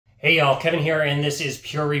Hey y'all, Kevin here, and this is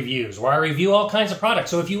Pure Reviews, where I review all kinds of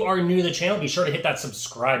products. So if you are new to the channel, be sure to hit that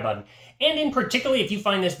subscribe button. And in particular, if you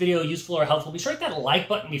find this video useful or helpful, be sure to hit that like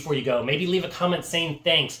button before you go. Maybe leave a comment saying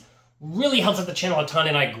thanks. Really helps out the channel a ton,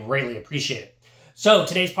 and I greatly appreciate it. So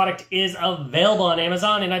today's product is available on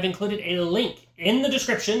Amazon, and I've included a link in the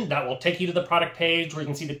description that will take you to the product page where you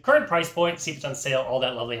can see the current price point, see if it's on sale, all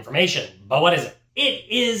that lovely information. But what is it? It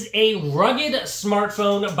is a rugged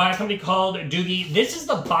smartphone by a company called DOOGEE. This is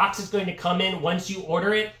the box it's going to come in once you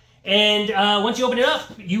order it. And once you open it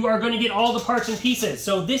up, you are going to get all the parts and pieces.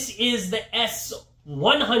 So this is the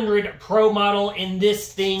S100 Pro model, and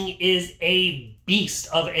this thing is a beast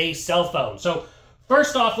of a cell phone. So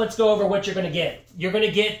first off, let's go over what you're going to get. You're going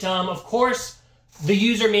to get, of course, the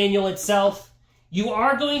user manual itself. You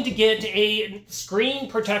are going to get a screen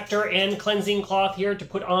protector and cleansing cloth here to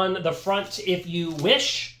put on the front if you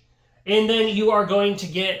wish. And then you are going to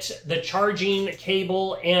get the charging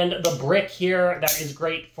cable and the brick here that is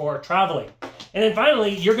great for traveling. And then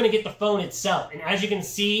finally, you're going to get the phone itself. And as you can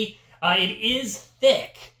see, it is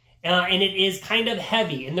thick and it is kind of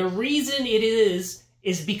heavy. And the reason it is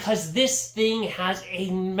because this thing has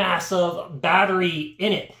a massive battery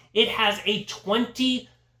in it. It has a 22,000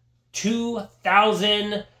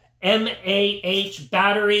 mAh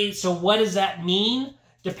battery. So what does that mean?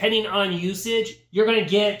 Depending on usage, you're going to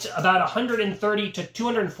get about 130 to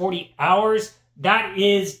 240 hours. That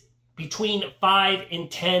is between 5 and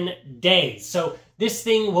 10 days. So this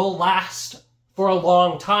thing will last for a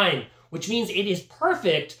long time, which means it is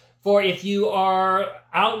perfect for if you are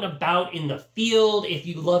out and about in the field, if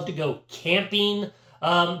you love to go camping.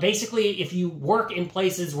 Basically, if you work in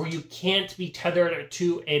places where you can't be tethered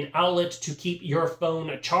to an outlet to keep your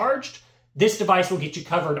phone charged, this device will get you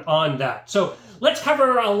covered on that. So let's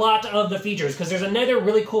cover a lot of the features, because there's another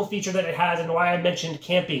really cool feature that it has and why I mentioned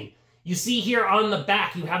camping. You see here on the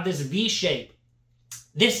back, you have this V shape.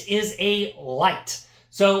 This is a light.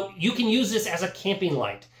 So you can use this as a camping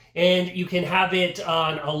light. And you can have it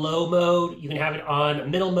on a low mode, you can have it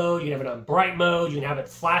on middle mode, you can have it on bright mode, you can have it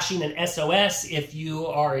flashing an SOS if you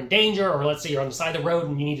are in danger, or let's say you're on the side of the road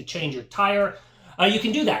and you need to change your tire. You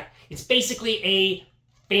can do that. It's basically a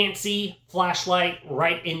fancy flashlight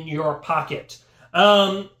right in your pocket.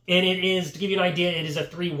 And it is, to give you an idea, it is a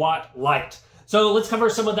 3-watt light. So let's cover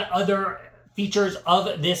some of the other features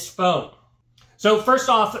of this phone. So first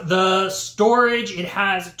off, the storage, it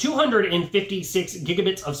has 256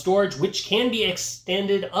 gigabits of storage, which can be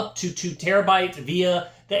extended up to 2 terabytes via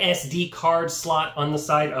the SD card slot on the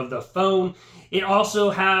side of the phone. It also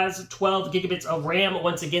has 12 gigabits of RAM.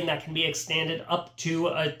 Once again, that can be extended up to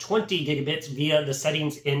 20 gigabits via the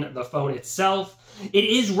settings in the phone itself. It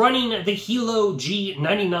is running the Hilo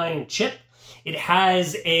G99 chip. It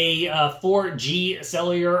has a 4G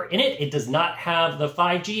cellular in it. It does not have the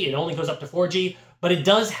 5G. It only goes up to 4G, but it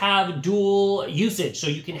does have dual usage. So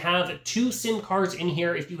you can have 2 SIM cards in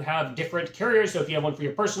here if you have different carriers. So if you have one for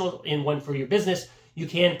your personal and one for your business, you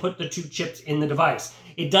can put the 2 chips in the device.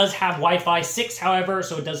 It does have Wi-Fi 6, however,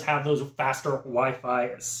 so it does have those faster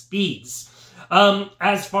Wi-Fi speeds.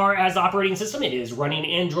 As far as operating system, it is running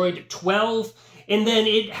Android 12. And then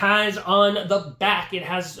it has on the back, it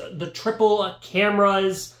has the triple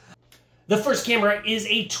cameras. The first camera is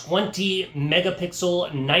a 20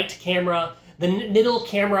 megapixel night camera. The middle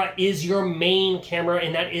camera is your main camera,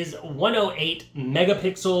 and that is 108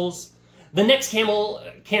 megapixels. The next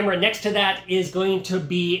camera next to that is going to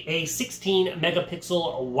be a 16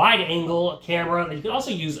 megapixel wide angle camera that you can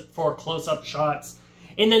also use for close-up shots.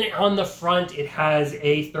 And then on the front, it has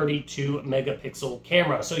a 32 megapixel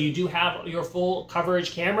camera. So you do have your full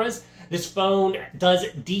coverage cameras. This phone does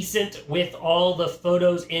decent with all the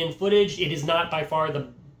photos and footage. It is not by far the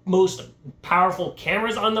most powerful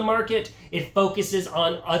cameras on the market. It focuses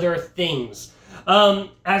on other things.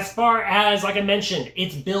 As far as, like I mentioned,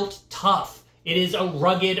 it's built tough. It is a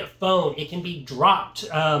rugged phone. It can be dropped.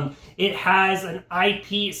 It has an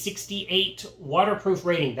IP68 waterproof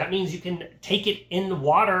rating. That means you can take it in the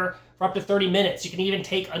water for up to 30 minutes. You can even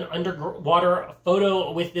take an underwater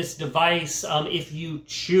photo with this device if you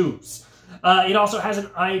choose. It also has an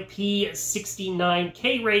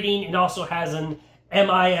IP69K rating. It also has an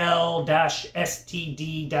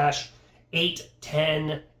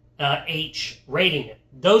MIL-STD-810H rating.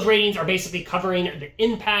 Those ratings are basically covering the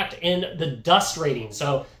impact and the dust rating.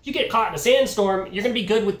 So if you get caught in a sandstorm, you're going to be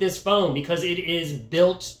good with this phone because it is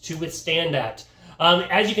built to withstand that.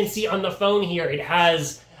 As you can see on the phone here, it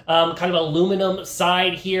has kind of aluminum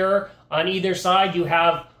side here. On either side, you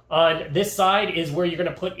have, on this side is where you're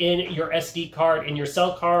going to put in your SD card and your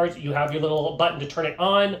cell cards. You have your little button to turn it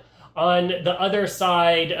on. On the other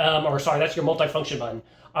side, that's your multifunction button.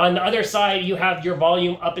 On the other side, you have your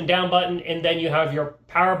volume up and down button, and then you have your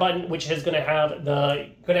power button, which is going to have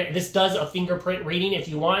this does a fingerprint reading if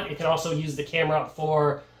you want. It can also use the camera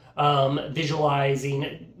for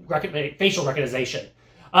visualizing facial recognition.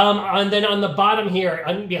 And then on the bottom here,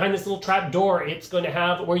 behind this little trap door, it's going to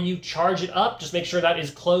have where you charge it up. Just make sure that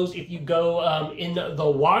is closed if you go in the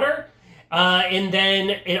water. And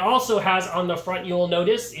then it also has on the front, you will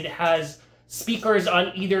notice, it has speakers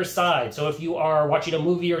on either side. So if you are watching a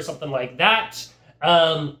movie or something like that,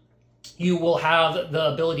 you will have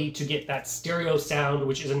the ability to get that stereo sound,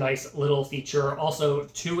 which is a nice little feature also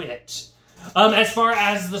to it. As far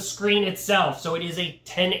as the screen itself, so it is a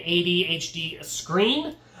 1080 HD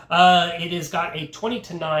screen. It has got a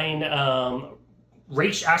 20:9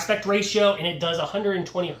 aspect ratio, and it does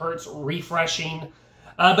 120 hertz refreshing.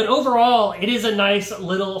 But overall, it is a nice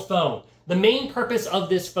little phone. The main purpose of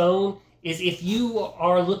this phone is if you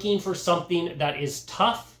are looking for something that is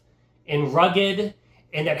tough and rugged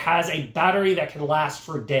and that has a battery that can last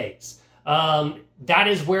for days. That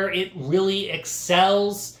is where it really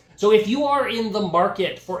excels. So if you are in the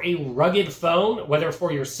market for a rugged phone, whether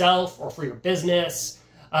for yourself or for your business,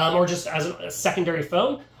 or just as a secondary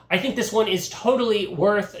phone, I think this one is totally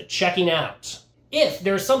worth checking out. If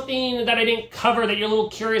there's something that I didn't cover that you're a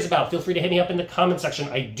little curious about, feel free to hit me up in the comment section.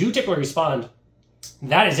 I do typically respond.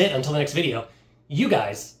 That is it until the next video. You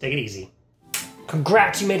guys, take it easy.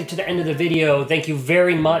 Congrats, you made it to the end of the video. Thank you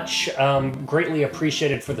very much. Greatly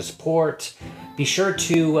appreciated for the support. Be sure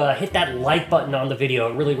to hit that like button on the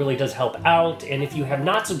video. It really, really does help out. And if you have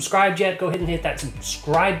not subscribed yet, go ahead and hit that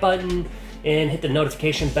subscribe button and hit the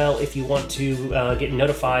notification bell if you want to get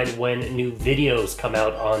notified when new videos come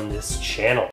out on this channel.